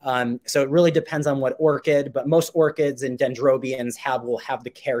 So it really depends on what orchid, but most orchids and dendrobiums will have the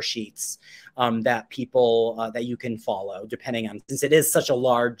care sheets that you can follow, depending on, since it is such a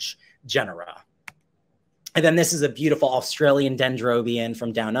large genera. And then this is a beautiful Australian dendrobium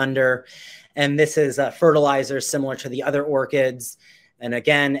from down under. And this is a fertilizer similar to the other orchids. And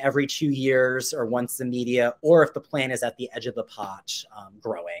again, every 2 years or once the media, or if the plant is at the edge of the pot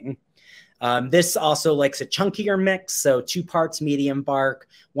growing. This also likes a chunkier mix, so 2 parts medium bark,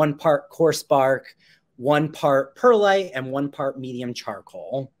 1 part coarse bark, 1 part perlite, and 1 part medium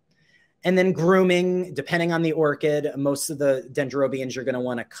charcoal. And then grooming, depending on the orchid, most of the dendrobiums you're going to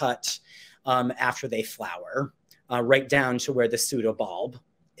want to cut after they flower, right down to where the pseudobulb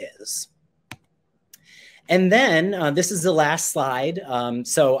is. And then this is the last slide.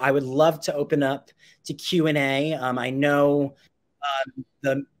 So I would love to open up to Q&A. I know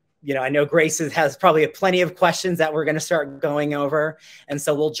I know Grace has probably plenty of questions that we're going to start going over. And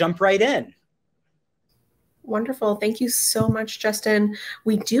so we'll jump right in. Wonderful. Thank you so much, Justin.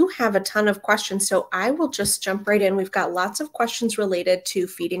 We do have a ton of questions, so I will just jump right in. We've got lots of questions related to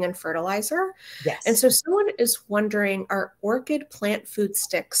feeding and fertilizer. Yes. And so someone is wondering, are orchid plant food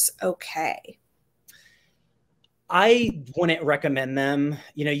sticks okay? I wouldn't recommend them.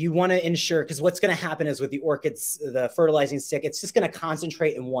 You want to ensure, because what's going to happen is with the orchids, the fertilizing stick, it's just going to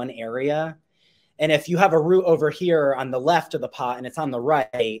concentrate in one area. And if you have a root over here on the left of the pot and it's on the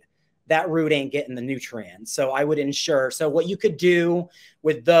right, that root ain't getting the nutrients. So I would ensure, so what you could do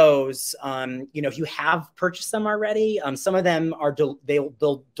with those, you know, if you have purchased them already, some of them are,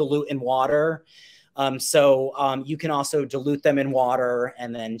 they'll dilute in water. You can also dilute them in water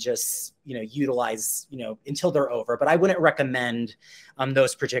and then just, you know, utilize, you know, until they're over. But I wouldn't recommend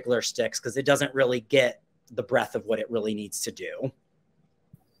those particular sticks because it doesn't really get the breadth of what it really needs to do.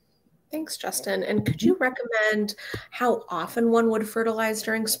 Thanks, Justin. And could you recommend how often one would fertilize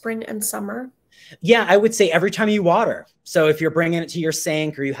during spring and summer? Yeah, I would say every time you water. So if you're bringing it to your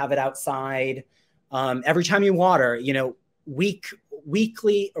sink or you have it outside, every time you water, you know,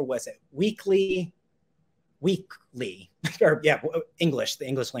 weekly, or was it weekly, or yeah, English, the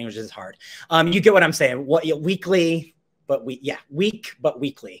English language is hard. You get what I'm saying. Weekly, but week, but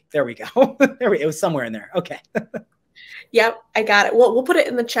weekly. There we go. It was somewhere in there. Okay. Yep, I got it. We'll put it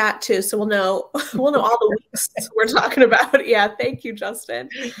in the chat too, so we'll know all the weeks we're talking about. Yeah, thank you, Justin.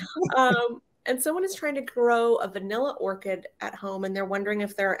 And someone is trying to grow a vanilla orchid at home, and they're wondering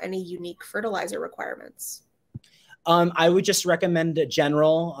if there are any unique fertilizer requirements. I would just recommend a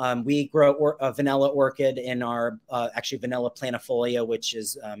general. We grow a vanilla orchid in our actually vanilla planifolia, which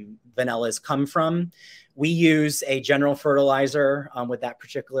is vanillas come from. We use a general fertilizer with that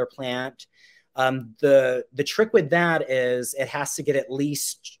particular plant. The trick with that is it has to get at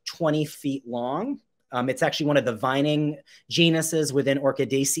least 20 feet long. It's actually one of the vining genuses within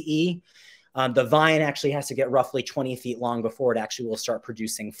Orchidaceae. The vine actually has to get roughly 20 feet long before it actually will start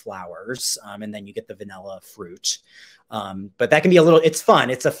producing flowers. And then you get the vanilla fruit. But that can be it's fun.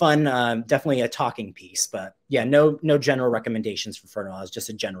 It's a fun, definitely a talking piece, but yeah, no general recommendations for fertilizer, just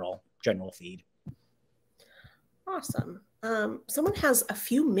a general feed. Awesome. Someone has a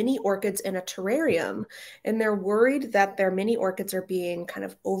few mini orchids in a terrarium, and they're worried that their mini orchids are being kind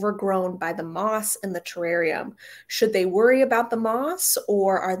of overgrown by the moss in the terrarium. Should they worry about the moss,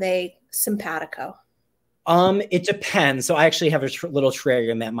 or are they simpatico? It depends. So I actually have a little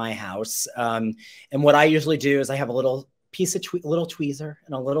terrarium at my house. And what I usually do is I have a little piece of a little tweezer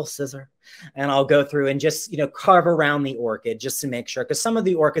and a little scissor, and I'll go through and just, you know, carve around the orchid just to make sure, because some of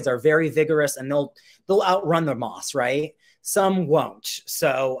the orchids are very vigorous and they'll outrun the moss, right? Some won't.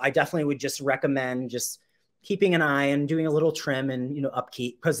 So I definitely would just recommend just keeping an eye and doing a little trim and, you know,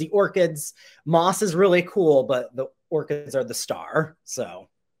 upkeep, because the orchids, moss is really cool, but the orchids are the star. So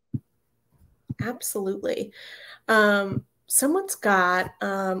absolutely. Someone's got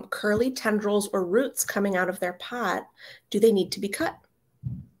curly tendrils or roots coming out of their pot. Do they need to be cut?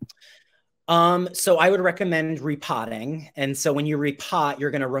 So I would recommend repotting. And so when you repot,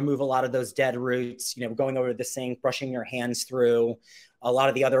 you're going to remove a lot of those dead roots, you know, going over the sink, brushing your hands through. A lot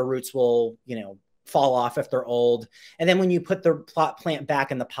of the other roots will, you know, fall off if they're old. And then when you put the plant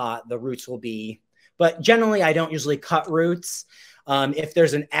back in the pot, the roots will be, but generally I don't usually cut roots. If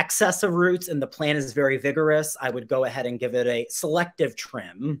there's an excess of roots and the plant is very vigorous, I would go ahead and give it a selective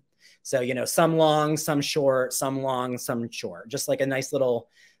trim. So, you know, some long, some short, some long, some short, just like a nice little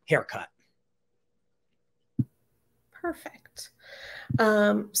haircut. Perfect.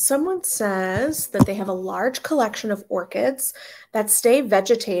 Someone says that they have a large collection of orchids that stay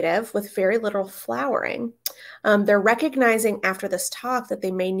vegetative with very little flowering. They're recognizing after this talk that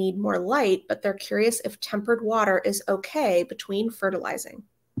they may need more light, but they're curious if tempered water is okay between fertilizing.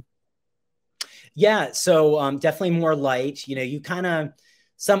 Yeah, so definitely more light. You know,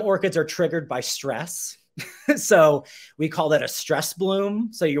 some orchids are triggered by stress. So we call that a stress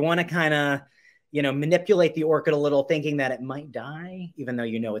bloom. So you want to kind of, you know, manipulate the orchid a little, thinking that it might die, even though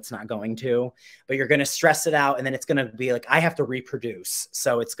you know it's not going to, but you're going to stress it out. And then it's going to be like, I have to reproduce.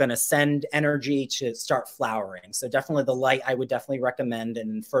 So it's going to send energy to start flowering. So definitely the light I would definitely recommend,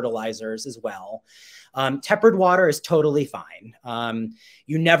 and fertilizers as well. Tempered water is totally fine.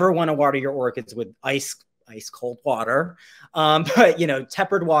 You never want to water your orchids with ice cold water. But, you know,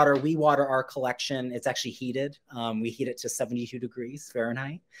 tempered water, we water our collection. It's actually heated. We heat it to 72 degrees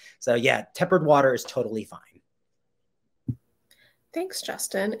Fahrenheit. So yeah, tempered water is totally fine. Thanks,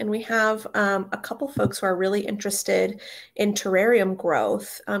 Justin. And we have a couple folks who are really interested in terrarium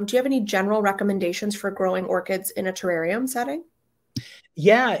growth. Do you have any general recommendations for growing orchids in a terrarium setting?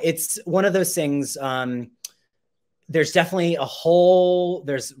 Yeah, it's one of those things. There's definitely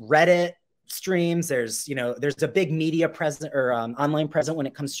there's Reddit streams, there's a big media present or online present when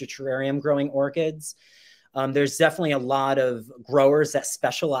it comes to terrarium growing orchids. There's definitely a lot of growers that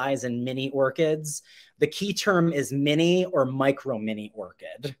specialize in mini orchids. The key term is mini or micro mini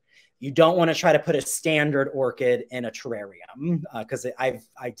orchid. You don't want to try to put a standard orchid in a terrarium, because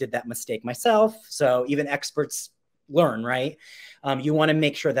I did that mistake myself. So even experts learn, right? You want to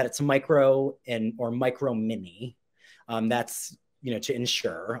make sure that it's micro or micro mini. That's to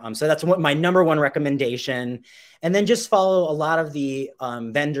ensure. So that's what my number one recommendation. And then just follow a lot of the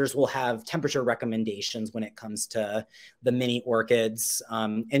vendors will have temperature recommendations when it comes to the mini orchids.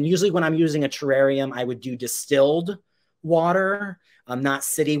 And usually when I'm using a terrarium, I would do distilled water, not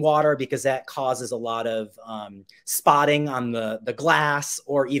city water, because that causes a lot of spotting on the glass,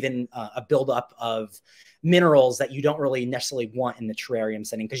 or even a buildup of minerals that you don't really necessarily want in the terrarium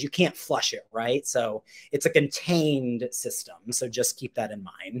setting, because you can't flush it, right? So it's a contained system. So just keep that in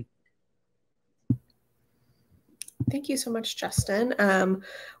mind. Thank you so much, Justin.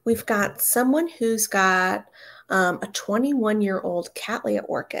 We've got someone who's got a 21-year-old Cattleya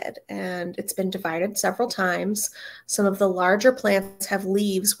orchid, and it's been divided several times. Some of the larger plants have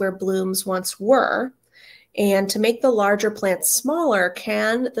leaves where blooms once were. And to make the larger plants smaller,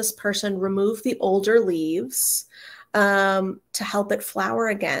 can this person remove the older leaves to help it flower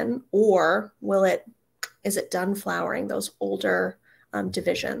again? Or is it done flowering those older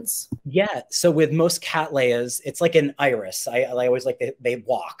divisions? Yeah. So with most Cattleyas, it's like an iris. I always like they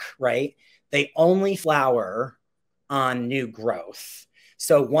walk, right? They only flower on new growth.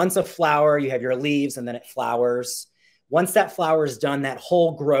 So once a flower, you have your leaves and then it flowers. Once that flower is done, that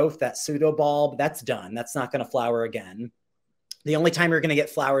whole growth, that pseudobulb, that's done. That's not going to flower again. The only time you're going to get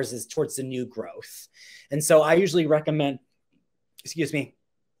flowers is towards the new growth. And so I usually recommend,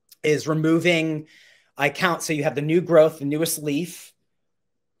 is removing, I count, so you have the new growth, the newest leaf,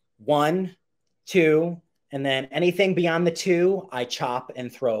 1, 2, and then anything beyond the 2, I chop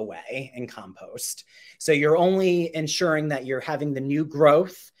and throw away and compost. So you're only ensuring that you're having the new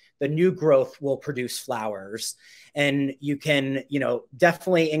growth. The new growth will produce flowers. And you can,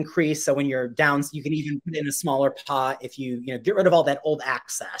 definitely increase. So when you're down, you can even put in a smaller pot if you get rid of all that old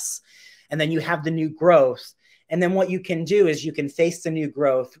access. And then you have the new growth. And then what you can do is you can face the new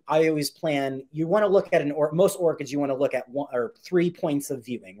growth. I always plan, you want to look at most orchids, you want to look at 1 or 3 points of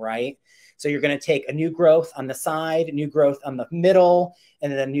viewing, right? So you're going to take a new growth on the side, a new growth on the middle,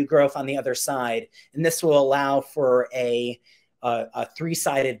 and then a new growth on the other side. And this will allow for a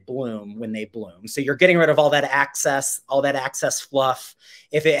 3-sided bloom when they bloom. So you're getting rid of all that excess fluff.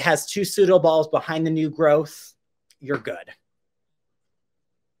 If it has 2 pseudobulbs behind the new growth, you're good.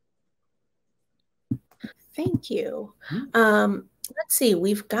 Thank you. Let's see,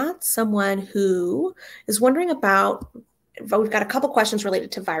 we've got someone who is wondering about, we've got a couple questions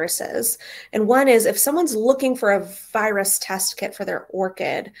related to viruses. And one is, if someone's looking for a virus test kit for their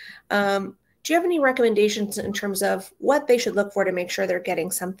orchid, do you have any recommendations in terms of what they should look for to make sure they're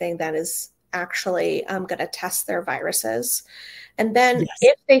getting something that is actually going to test their viruses? And then yes,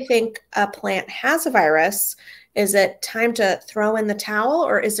 if they think a plant has a virus, is it time to throw in the towel,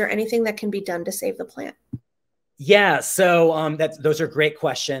 or is there anything that can be done to save the plant? Yeah, so those are great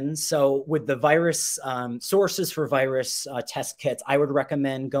questions. So with the virus sources for virus test kits, I would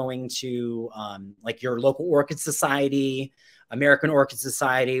recommend going to like your local orchid society, American Orchid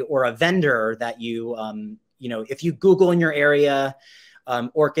Society, or a vendor that if you Google in your area,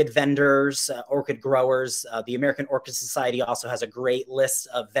 orchid vendors, orchid growers, the American Orchid Society also has a great list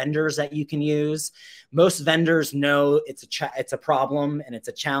of vendors that you can use. Most vendors know it's a problem and it's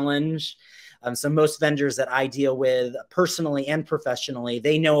a challenge. So most vendors that I deal with personally and professionally,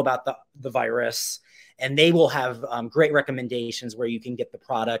 they know about the virus, and they will have great recommendations where you can get the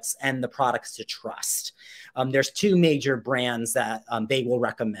products and the products to trust. There's 2 major brands that they will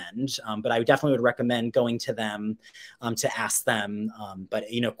recommend, but I definitely would recommend going to them to ask them. But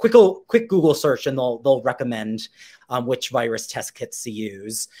quick Google search and they'll recommend which virus test kits to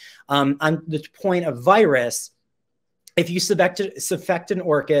use. On the point of virus, if you suspect an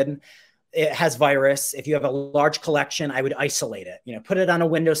orchid, it has virus. If you have a large collection, I would isolate it. Put it on a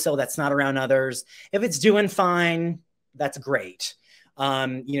windowsill that's not around others. If it's doing fine, that's great.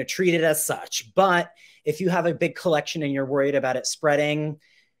 Treat it as such. But if you have a big collection and you're worried about it spreading,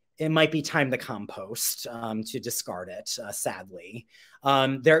 it might be time to compost, to discard it, sadly.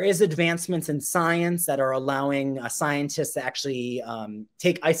 There is advancements in science that are allowing scientists to actually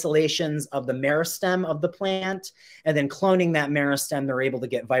take isolations of the meristem of the plant, and then cloning that meristem, they're able to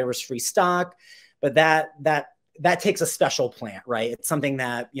get virus-free stock. But that takes a special plant, right? It's something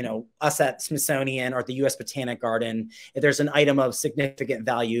that, us at Smithsonian or the U.S. Botanic Garden, if there's an item of significant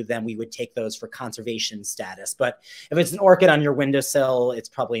value, then we would take those for conservation status. But if it's an orchid on your windowsill, it's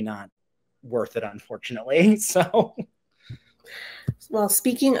probably not worth it, unfortunately. So, well,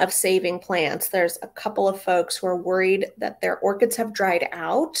 speaking of saving plants, there's a couple of folks who are worried that their orchids have dried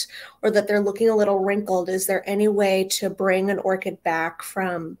out or that they're looking a little wrinkled. Is there any way to bring an orchid back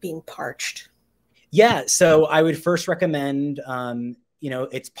from being parched? Yeah, so I would first recommend,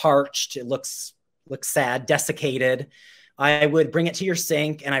 it's parched, it looks sad, desiccated. I would bring it to your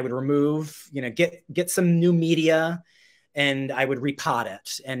sink and I would remove, get some new media, and I would repot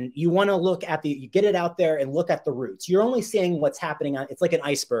it. And you want to look at you get it out there and look at the roots. You're only seeing what's happening it's like an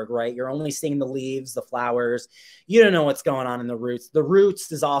iceberg, right? You're only seeing the leaves, the flowers. You don't know what's going on in the roots. The roots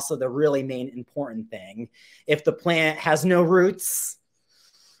is also the really main important thing. If the plant has no roots,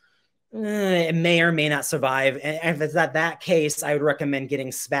 it may or may not survive. And if it's that case, I would recommend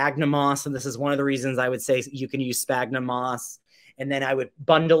getting sphagnum moss. And this is one of the reasons I would say you can use sphagnum moss. And then I would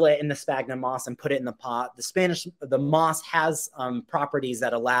bundle it in the sphagnum moss and put it in the pot. The moss has properties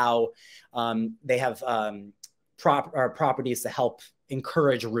that allow, they have properties to help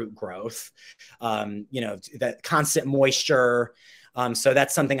encourage root growth, that constant moisture. So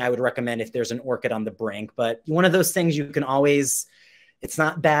that's something I would recommend if there's an orchid on the brink. But one of those things you can always, it's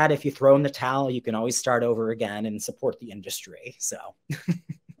not bad if you throw in the towel. You can always start over again and support the industry. So.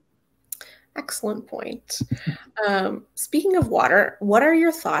 Excellent point. Speaking of water, what are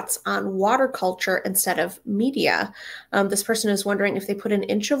your thoughts on water culture instead of media? This person is wondering if they put an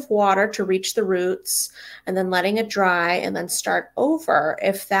inch of water to reach the roots and then letting it dry and then start over,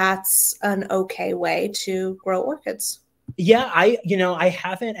 if that's an okay way to grow orchids. Yeah, I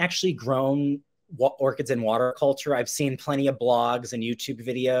haven't actually grown orchids in water culture. I've seen plenty of blogs and YouTube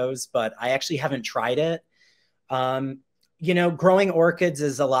videos, but I actually haven't tried it. Growing orchids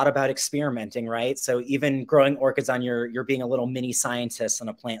is a lot about experimenting, right? So even growing orchids on you're being a little mini scientist and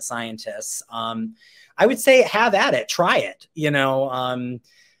a plant scientist. I would say have at it, try it.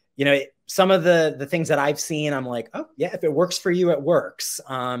 Some of the things that I've seen, I'm like, oh yeah, if it works for you, it works.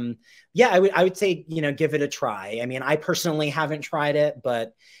 Yeah, I would say, give it a try. I mean, I personally haven't tried it,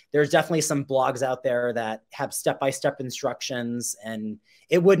 but there's definitely some blogs out there that have step-by-step instructions, and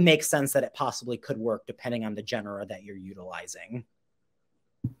it would make sense that it possibly could work depending on the genera that you're utilizing.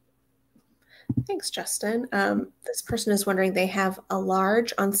 Thanks, Justin. This person is wondering, they have a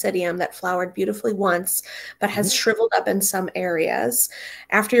large oncidium that flowered beautifully once, but has shriveled up in some areas.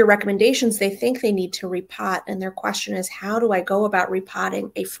 After your recommendations, they think they need to repot, and their question is, how do I go about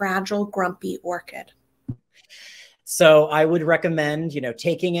repotting a fragile, grumpy orchid? So I would recommend,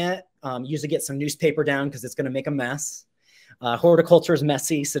 taking it, usually get some newspaper down because it's going to make a mess. Horticulture is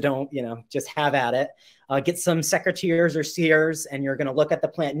messy, so don't, just have at it. Get some secateurs or sears, and you're going to look at the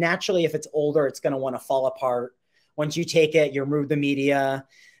plant. Naturally, if it's older, it's going to want to fall apart. Once you take it, you remove the media,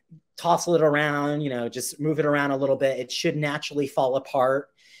 toss it around, just move it around a little bit. It should naturally fall apart.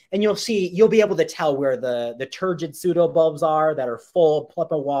 And you'll be able to tell where the turgid pseudobulbs are that are full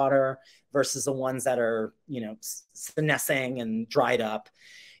plump of water versus the ones that are, senescing and dried up.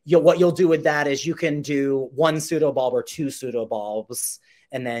 What you'll do with that is you can do one pseudobulb or two pseudobulbs,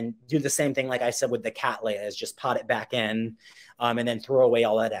 and then do the same thing, like I said, with the cattleyas, just pot it back in, and then throw away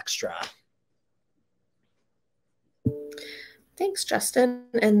all that extra. Thanks, Justin.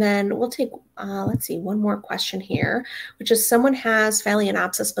 And then we'll take, let's see, one more question here, which is someone has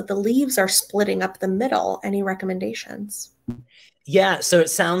Phalaenopsis, but the leaves are splitting up the middle. Any recommendations? Yeah, so it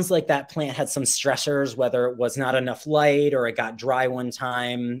sounds like that plant had some stressors, whether it was not enough light or it got dry one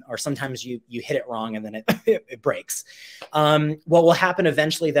time, or sometimes you hit it wrong and then it breaks. What will happen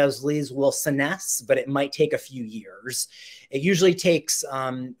eventually, those leaves will senesce, but it might take a few years. It usually takes,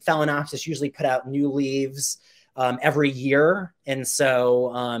 Phalaenopsis usually put out new leaves every year. And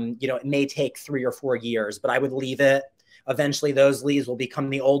so, it may take 3 or 4 years, but I would leave it. Eventually those leaves will become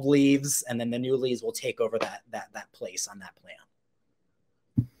the old leaves, and then the new leaves will take over that place on that plant.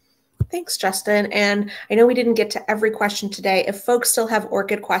 Thanks, Justin. And I know we didn't get to every question today. If folks still have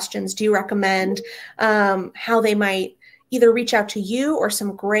orchid questions, do you recommend how they might either reach out to you or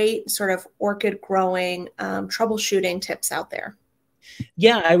some great sort of orchid growing troubleshooting tips out there?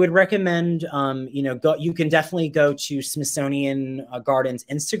 Yeah, I would recommend, you can definitely go to Smithsonian Gardens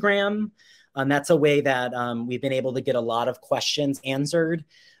Instagram. That's a way that we've been able to get a lot of questions answered.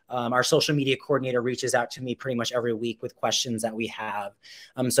 Our social media coordinator reaches out to me pretty much every week with questions that we have.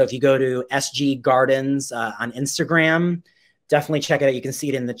 So if you go to SG Gardens on Instagram, definitely check it out. You can see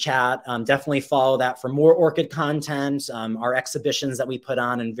it in the chat. Definitely follow that for more orchid content, our exhibitions that we put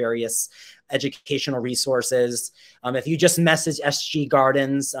on, and various educational resources. If you just message SG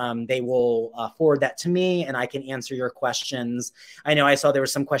Gardens, they will forward that to me, and I can answer your questions. I know I saw there were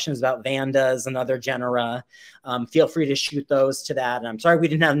some questions about Vandas and other genera. Feel free to shoot those to that. And I'm sorry we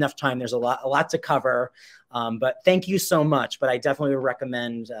didn't have enough time. There's a lot to cover, but thank you so much. But I definitely would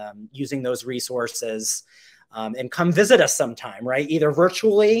recommend using those resources, and come visit us sometime, right? Either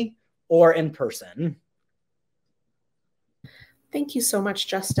virtually or in person. Thank you so much,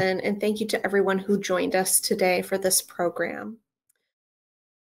 Justin. And thank you to everyone who joined us today for this program.